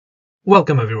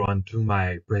Welcome everyone to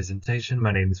my presentation.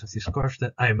 My name is Francisco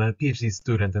Costa. I'm a PhD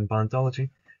student in paleontology,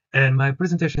 and my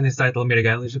presentation is titled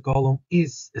Miragaia LONGICOLLUM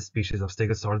is a species of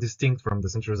stegosaur distinct from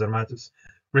Dacentrurus armatus,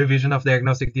 revision of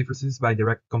diagnostic differences by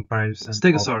direct comparison.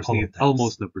 Stegosaurs need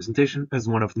almost no presentation as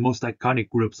one of the most iconic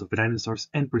groups of dinosaurs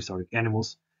and prehistoric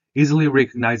animals, easily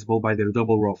recognizable by their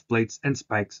double row of plates and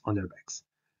spikes on their backs.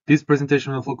 This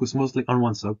presentation will focus mostly on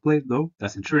one subplate, though,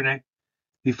 Dacentrurinae,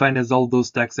 defined as all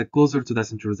those taxa closer to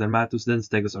Dacentrurus armatus than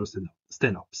stegosaurs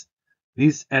stenops.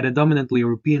 These had a dominantly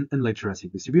European and late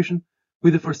Jurassic distribution,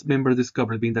 with the first member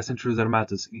discovered being Dacentrurus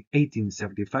armatus in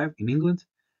 1875 in England,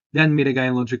 then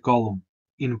Miragaia longicollum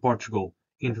in Portugal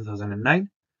in 2009,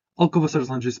 Alcovasaurus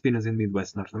longispinus in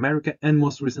Midwest North America, and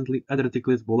most recently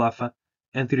Adraticlid boulapha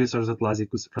and Thyreosaurus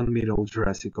atlasicus from the Middle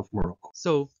Jurassic of Morocco.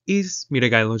 So, is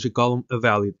Miragaia longicollum a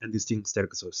valid and distinct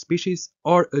stegosaur species,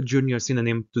 or a junior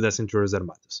synonym to Dacentrurus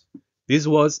armatus? This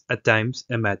was, at times,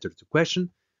 a matter to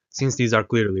question, since these are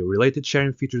clearly related,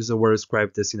 sharing features that were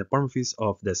ascribed as synapomorphies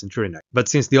of Dacentrurinae. But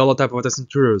since the holotype of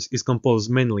Dacentrurus is composed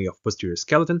mainly of posterior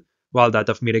skeleton, while that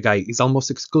of Miragaia is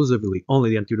almost exclusively only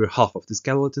the anterior half of the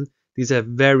skeleton, these have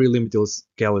very limited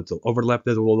skeletal overlap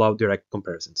that will allow direct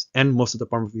comparisons, and most of the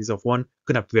pomorphies of one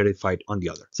cannot be verified on the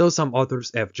other. So some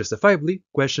authors have justifiably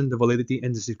questioned the validity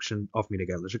and description of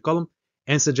Miragaia longicollum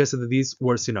and suggested that these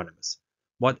were synonymous.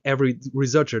 What every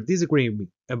researcher disagreeing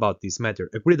about this matter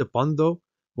agreed upon, though,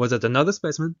 was that another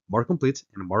specimen, more complete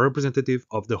and more representative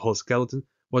of the whole skeleton,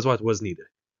 was what was needed.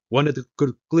 One that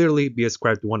could clearly be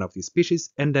ascribed to one of these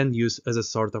species and then used as a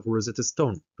sort of Rosetta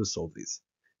Stone to solve this.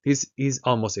 This is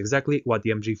almost exactly what the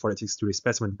MG4863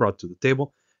 specimen brought to the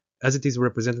table, as it is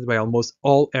represented by almost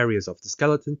all areas of the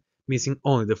skeleton, missing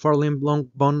only the forelimb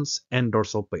long bones and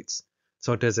dorsal plates,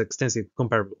 so it has extensive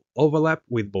comparable overlap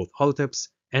with both holotypes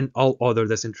and all other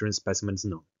Dacentrurine specimens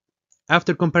known.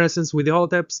 After comparisons with the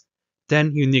holotypes,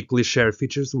 10 uniquely shared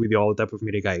features with the holotype of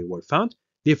Miragaia were found,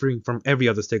 differing from every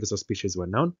other stegosaur species were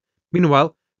known.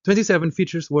 Meanwhile, 27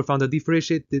 features were found that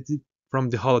differentiated from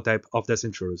the holotype of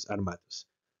Dacentrurus armatus.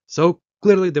 So,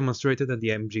 clearly demonstrated that the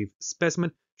MG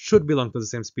specimen should belong to the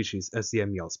same species as the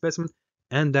MEL specimen,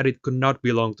 and that it could not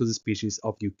belong to the species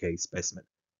of UK specimen.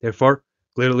 Therefore,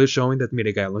 clearly showing that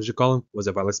Miragaia longicollum was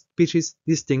a valid species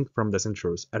distinct from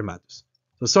Dacentrurus armatus.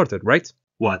 So sorted, right?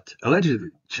 What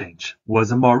allegedly changed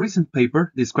was a more recent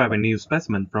paper describing a new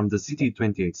specimen from the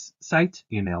CT28 site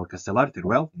in El Castellar,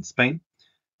 Teruel, in Spain,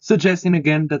 suggesting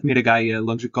again that Miragaia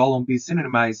longicollum be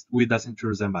synonymized with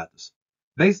Dacentrurus armatus,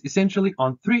 based essentially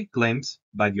on three claims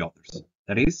by the authors.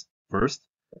 That is, first,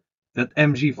 that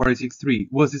MG4863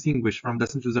 was distinguished from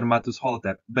Dacentrurus armatus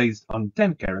holotype based on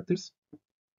 10 characters.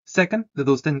 Second, that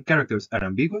those 10 characters are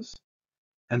ambiguous.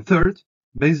 And third,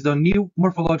 based on new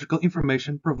morphological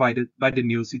information provided by the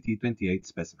new CT28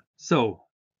 specimen. So,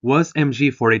 was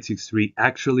MG4863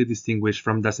 actually distinguished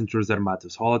from Dacentrurus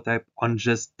armatus holotype on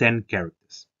just 10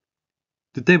 characters?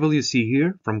 The table you see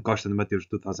here, from Costa Mateus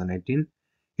 2018,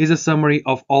 is a summary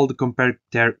of all the compared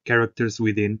characters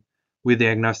within with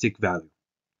diagnostic value.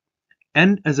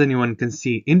 And as anyone can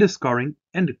see in the scoring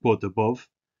and the quote above,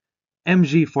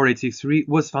 MG4863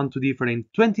 was found to differ in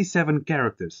 27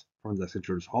 characters from the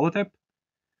Dacentrurus holotype.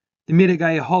 The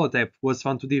Miragaia holotype was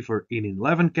found to differ in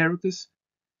 11 characters,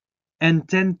 and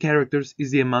 10 characters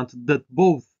is the amount that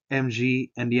both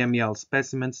MG and the MEL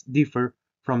specimens differ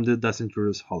from the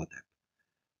Dacentrurus holotype,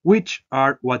 which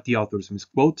are what the authors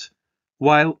misquote,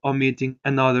 while omitting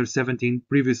another 17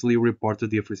 previously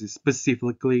reported differences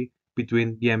specifically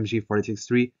between the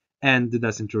MG4863 and the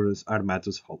Dacentrurus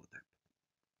armatus holotype.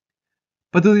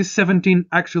 But do these 17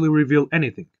 actually reveal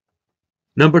anything?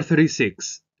 Number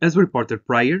 36. As reported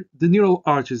prior, the neural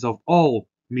arches of all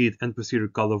mid and posterior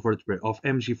collar vertebrae of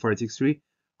MG4863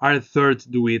 are a third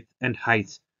the width and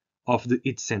height of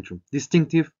its centrum,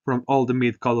 distinctive from all the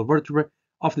mid collar vertebrae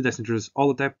of the Dacentrurus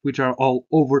holotype, which are all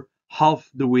over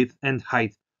half the width and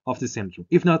height of the centrum,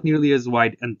 if not nearly as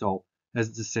wide and tall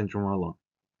as the centrum alone.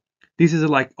 This is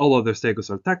like all other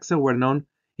stegosaur taxa were known,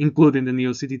 including the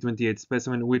new CT28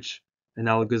 specimen, which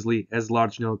analogously has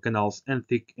large neural canals and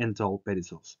thick and tall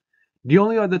pedicels. The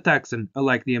only other taxon,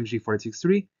 unlike the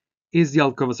MG4863, is the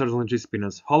Alcovasaurus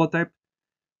longispinus holotype,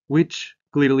 which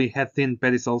clearly had thin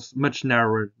pedicels much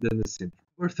narrower than the centrum.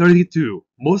 Number 32.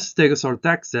 Most stegosaur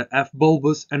taxa have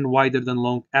bulbous and wider than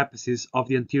long apices of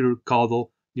the anterior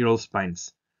caudal neural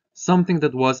spines, something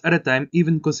that was at a time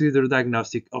even considered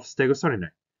diagnostic of Stegosaurian.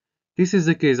 This is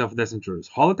the case of Dacentrurus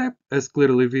holotype, as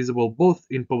clearly visible both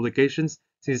in publications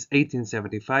since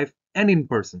 1875 and in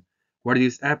person, where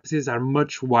these apices are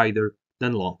much wider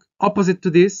than long. Opposite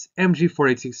to this,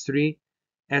 MG4863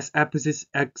 has apices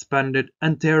expanded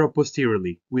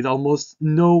antero-posteriorly with almost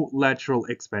no lateral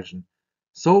expansion,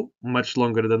 so much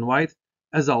longer than wide,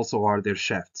 as also are their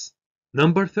shafts.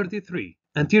 Number 33.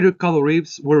 Anterior caudal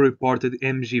ribs were reported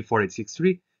in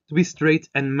MG4863 to be straight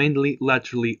and mainly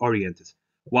laterally oriented,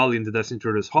 while in the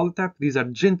Dacentrurus holotype these are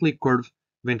gently curved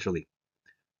ventrally.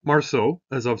 More so,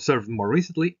 as observed more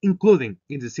recently, including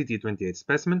in the CT28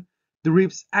 specimen, the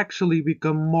ribs actually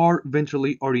become more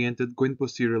ventrally oriented going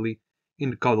posteriorly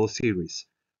in the caudal series,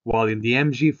 while in the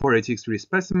MG4863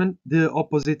 specimen the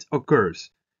opposite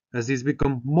occurs, as these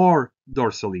become more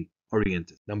dorsally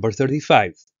oriented. Number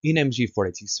 35. In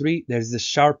MG4863, there is a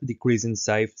sharp decrease in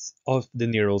size of the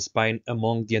neural spine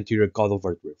among the anterior caudal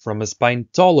vertebrae, from a spine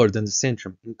taller than the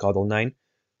centrum in caudal 9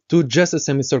 to just a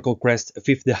semicircle crest a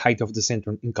fifth the height of the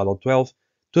centrum in caudal 12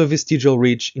 to a vestigial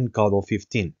ridge in caudal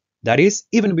 15. That is,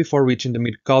 even before reaching the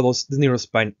mid-caudals, the neural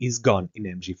spine is gone in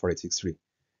MG4863.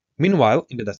 Meanwhile,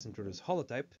 in the Dacentrurus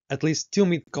holotype, at least two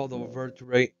mid-caudal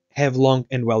vertebrae have long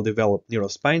and well-developed neural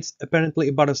spines, apparently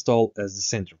about as tall as the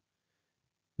centrum.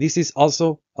 This is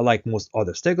also unlike most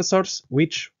other stegosaurs,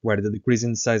 where the decrease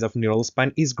in size of neural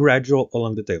spine is gradual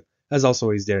along the tail, as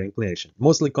also is their inclination,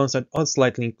 mostly constant or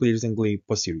slightly increasingly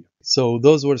posterior. So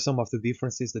those were some of the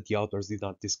differences that the authors did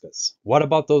not discuss. What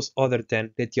about those other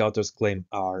 10 that the authors claim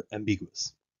are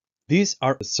ambiguous? These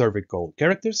are cervical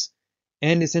characters,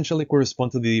 and essentially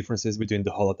correspond to the differences between the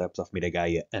holotypes of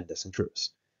Miragaia and Dacentrurus.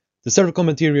 The cervical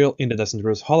material in the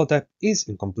Dacentrurus holotype is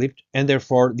incomplete, and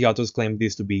therefore the authors claim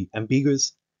this to be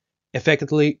ambiguous,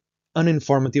 effectively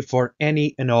uninformative for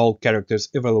any and all characters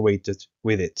evaluated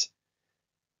with it.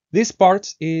 This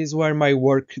part is where my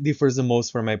work differs the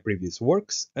most from my previous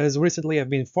works, as recently I've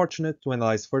been fortunate to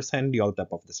analyze firsthand the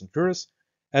holotype of Dacentrurus,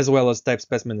 as well as type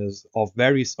specimens of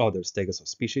various other stegosaur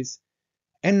species,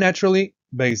 and naturally,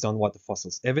 based on what the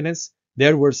fossils evidence,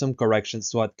 there were some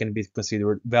corrections to what can be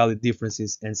considered valid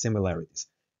differences and similarities,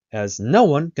 as no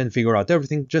one can figure out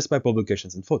everything just by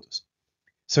publications and photos.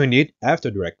 So indeed,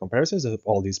 after direct comparisons of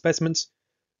all these specimens,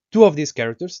 two of these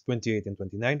characters, 28 and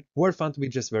 29, were found to be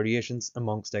just variations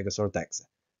among stegosaur taxa,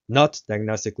 not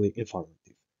diagnostically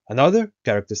informative. Another,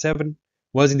 character 7,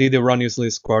 was indeed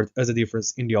erroneously scored as a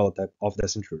difference in the holotype of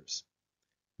Dacentrurus.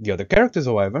 The other characters,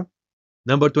 however,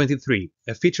 Number 23.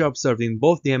 A feature observed in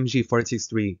both the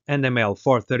MG463 and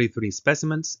ML433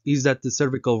 specimens is that the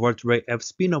cervical vertebrae have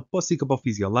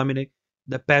spino-posticopophyseal laminae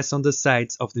that pass on the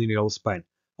sides of the neural spine,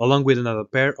 along with another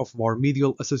pair of more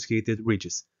medial associated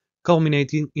ridges,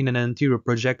 culminating in an anterior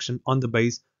projection on the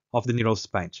base of the neural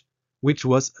spine, which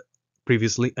was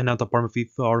previously an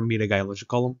autapomorphy for Miragaia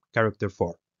longicollum, character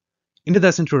 4. In the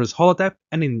Dacentrurus holotype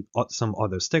and in some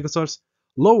other stegosaurs,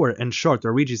 lower and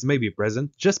shorter ridges may be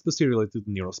present just posteriorly to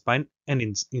the neural spine and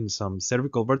in some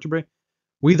cervical vertebrae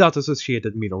without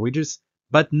associated middle ridges,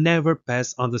 but never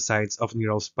pass on the sides of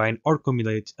neural spine or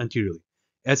culminate anteriorly,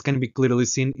 as can be clearly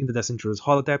seen in the Dacentrurus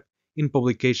holotype in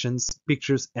publications,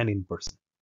 pictures, and in person.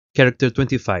 Character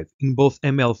 25. In both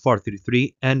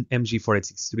ML433 and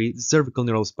MG4863, the cervical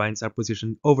neural spines are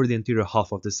positioned over the anterior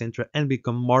half of the centra and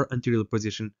become more anteriorly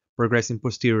positioned, progressing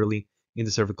posteriorly in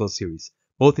the cervical series,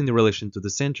 both in relation to the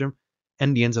centrum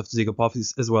and the ends of the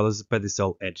zygapophysis as well as the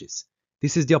pedicel edges.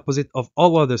 This is the opposite of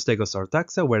all other stegosaur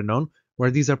taxa where known,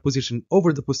 where these are positioned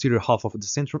over the posterior half of the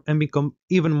centrum and become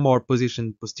even more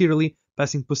positioned posteriorly,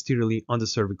 passing posteriorly on the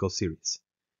cervical series.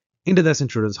 In the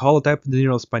Dacentrurus holotype, the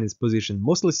neural spine is positioned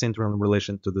mostly central in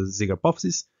relation to the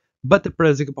zygapophysis, but the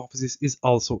prezygapophysis is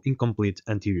also incomplete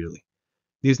anteriorly.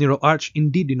 This neural arch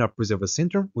indeed did not preserve a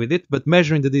centrum with it, but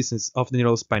measuring the distance of the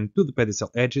neural spine to the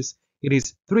pedicel edges, it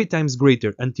is 3 times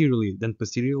greater anteriorly than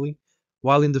posteriorly,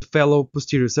 while in the fellow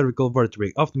posterior cervical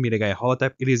vertebrae of the Miragaia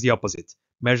holotype it is the opposite,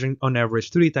 measuring on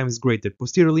average 3 times greater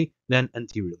posteriorly than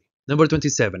anteriorly. Number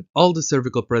 27. All the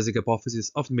cervical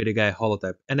prezygapophyses of the Miragaia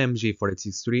holotype and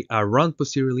MG4863 are round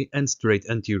posteriorly and straight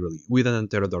anteriorly, with an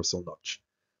anterodorsal notch.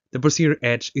 The posterior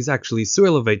edge is actually so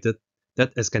elevated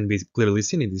that, as can be clearly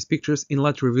seen in these pictures, in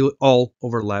lateral view all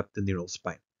overlap the neural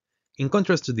spine. In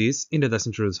contrast to this, in the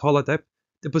Dacentrurus holotype,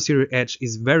 the posterior edge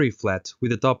is very flat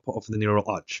with the top of the neural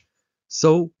arch,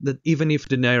 so that even if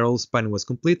the neural spine was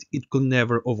complete, it could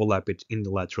never overlap it in the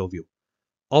lateral view.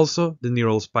 Also, the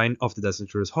neural spine of the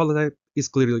Dacentrurus holotype is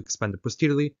clearly expanded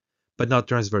posteriorly, but not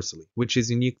transversally, which is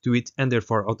unique to it and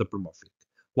therefore autapomorphic,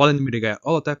 while in the Miragaia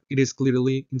holotype it is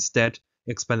clearly instead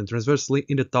expanded transversely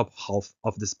in the top half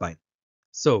of the spine.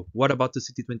 So, what about the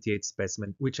CT28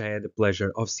 specimen, which I had the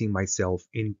pleasure of seeing myself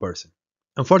in person?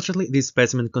 Unfortunately, this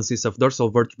specimen consists of dorsal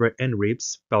vertebrae and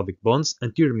ribs, pelvic bones,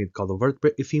 anterior mid-caudal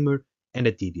vertebrae, a femur, and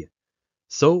a tibia.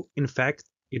 So, in fact,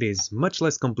 it is much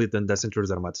less complete than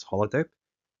Dacentrurus armatus holotype,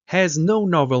 has no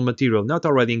novel material not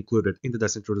already included in the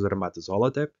Dacentrurus armatus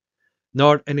holotype,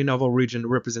 nor any novel region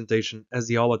representation, as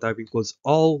the holotype includes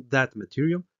all that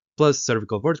material, plus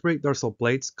cervical vertebrae, dorsal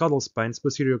plates, caudal spines,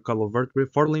 posterior caudal vertebrae,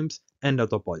 forelimbs, and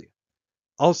autopodia.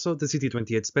 Also, the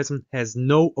CT28 specimen has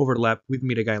no overlap with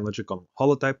Miragaia and LONGICOLLUM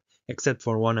holotype, except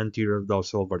for one anterior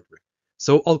dorsal vertebrae.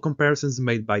 So all comparisons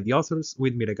made by the authors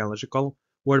with Miragaia and LONGICOLLUM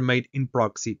were made in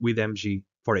proxy with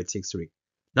MG4863.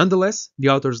 Nonetheless, the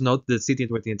authors note that the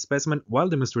CT28 specimen, while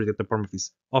demonstrating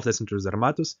autapomorphies of Dacentrurus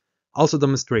armatus, also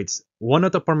demonstrates one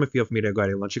autapomorphy of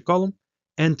Miragaia longicolum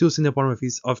and two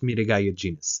synapomorphies of Miragaia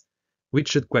genus, which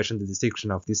should question the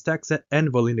distinction of these taxa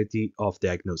and validity of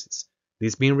diagnosis,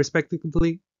 these being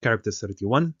respectively characters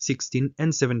 31, 16,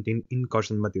 and 17 in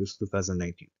Costa Mateus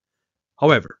 2019.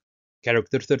 However,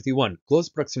 character 31, close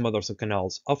proximal dorsal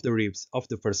canals of the ribs of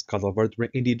the first caudal vertebrae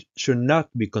indeed should not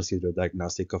be considered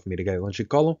diagnostic of Miragaia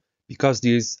longicolum, because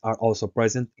these are also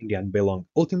present in the unbelonged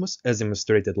ultimus, as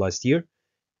demonstrated last year,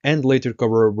 and later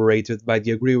corroborated by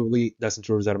the agreeably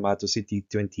Dacentrurus armatus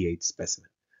CT28 specimen.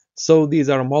 So these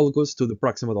are homologous to the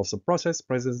proximal dorsal process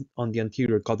present on the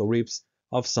anterior caudal ribs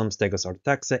of some stegosaur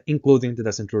taxa, including the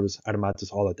Dacentrurus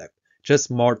armatus holotype, just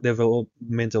more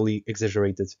developmentally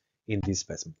exaggerated in these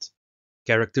specimens.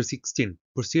 Character 16,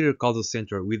 posterior caudal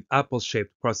center with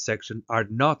apple-shaped cross-section are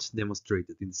not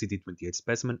demonstrated in the CT28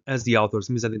 specimen, as the authors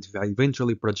misidentify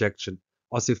ventrally projection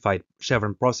ossified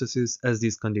chevron processes as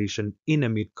this condition in a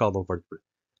mid-caudal vertebrae.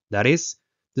 That is,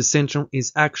 the centrum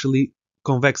is actually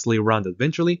convexly rounded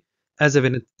ventrally, as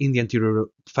evident in the anterior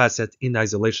facet in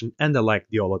isolation and alike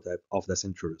the holotype of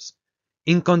Dacentrurus.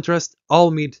 In contrast,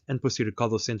 all mid and posterior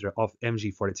caudal centra of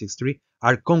MG4863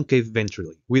 are concave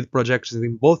ventrally, with projections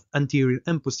in both anterior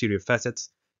and posterior facets,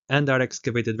 and are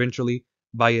excavated ventrally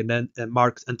by a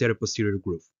marked anterior-posterior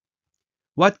groove.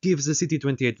 What gives the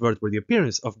CT28 vertebrae the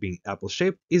appearance of being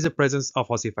apple-shaped is the presence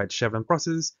of ossified chevron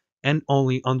processes and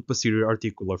only on the posterior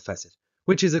articular facet,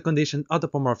 which is a condition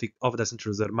autapomorphic of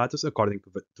Dacentrurus armatus according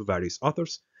to various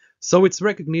authors, so its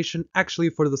recognition actually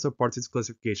further supports its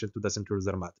classification to Dacentrurus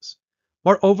armatus.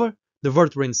 Moreover, the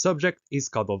vertebrae in subject is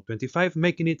caudal 25,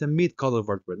 making it a mid-caudal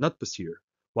vertebrae, not posterior,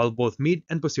 while both mid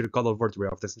and posterior caudal vertebrae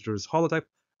of Dacentrurus holotype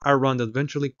are rounded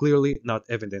ventrally, clearly not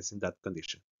evidencing that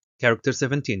condition. Character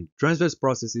 17. Transverse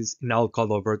processes in all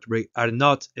caudal vertebrae are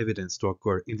not evidenced to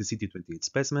occur in the CT28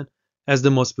 specimen, as the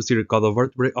most posterior caudal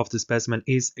vertebrae of the specimen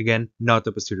is, again, not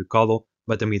a posterior caudal,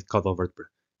 but a mid-caudal vertebrae.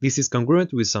 This is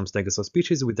congruent with some stegosaur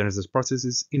species with transverse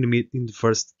processes in the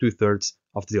first two-thirds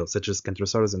of the tail, such as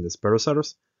Cantrosaurus and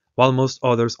Hesperosaurus, while most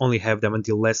others only have them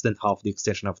until less than half the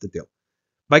extension of the tail.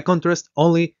 By contrast,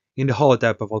 only in the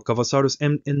holotype of Alcavosaurus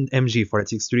and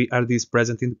MG4863 are these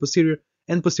present in the posterior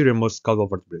and posterior-most caudal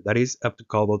vertebrae, that is, up to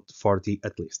caudal 40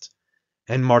 at least.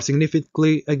 And more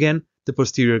significantly, again, the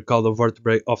posterior caudal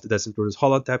vertebrae of the Dacentrurus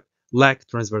holotype lack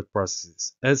transverse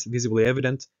processes, as visibly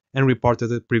evident and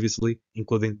reported previously,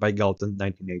 including by Galton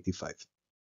 1985.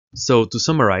 So, to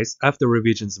summarize, after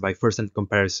revisions by first-hand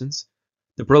comparisons,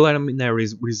 the preliminary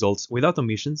results without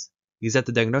omissions is that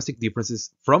the diagnostic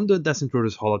differences from the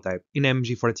Dacentrurus holotype in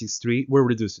MG46-3 were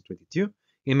reduced to 22,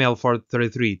 in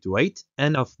ML433 to 8,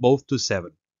 and of both to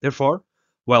 7. Therefore,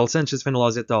 while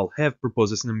Sanchez-Fenolaz et al. Have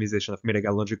proposed a synonymization of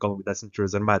Miragaia longicolum with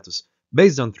Dacentrurus armatus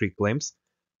based on three claims.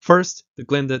 First, the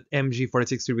claim that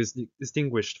MG46-3 is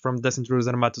distinguished from Dacentrurus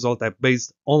armatus holotype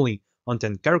based only on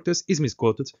 10 characters is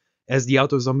misquoted, as the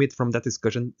authors omit from that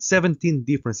discussion 17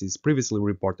 differences previously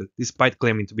reported, despite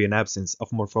claiming to be an absence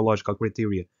of morphological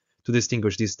criteria to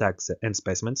distinguish these taxa and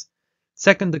specimens.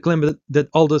 Second, the claim that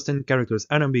all those 10 characters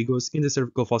are ambiguous in the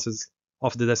cervical fossils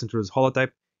of the Dacentrurus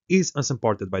holotype is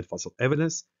unsupported by the fossil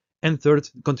evidence. And third,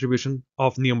 the contribution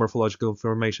of neomorphological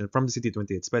information from the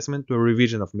CT28 specimen to a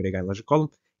revision of Miragaia longicolum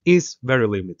is very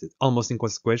limited, almost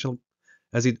inconsequential,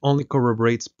 as it only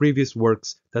corroborates previous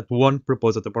works that one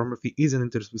proposed autapomorphy is an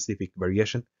interspecific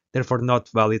variation, therefore not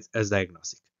valid as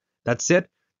diagnostic. That said,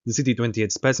 the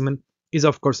CT28 specimen is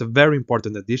of course a very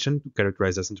important addition to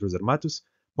characterize Dacentrurus armatus,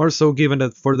 more so given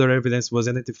that further evidence was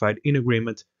identified in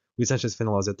agreement with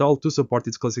Sanchez-Fenolaz et al. To support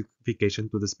its classification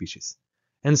to the species.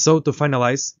 And so, to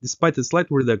finalize, despite a slight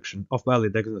reduction of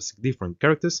valid diagnostic different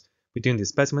characters between these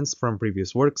specimens from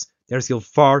previous works, there are still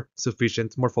far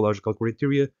sufficient morphological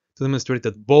criteria to demonstrate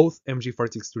that both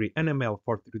MG463 and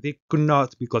ML433 could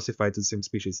not be classified as the same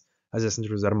species as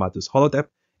Dacentrurus armatus holotype,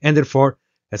 and therefore,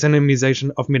 a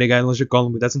synonymization of Miragaia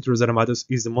longicolum with Dacentrurus armatus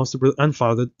is demonstrably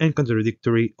unfounded and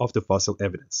contradictory of the fossil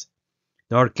evidence.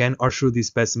 Nor can or should these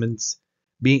specimens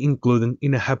be included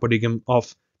in a hypodyglum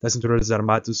of Dacentrurus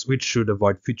armatus, which should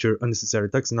avoid future unnecessary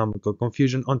taxonomical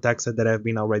confusion on taxa that have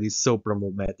been already so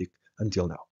problematic until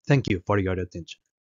now. Thank you for your attention.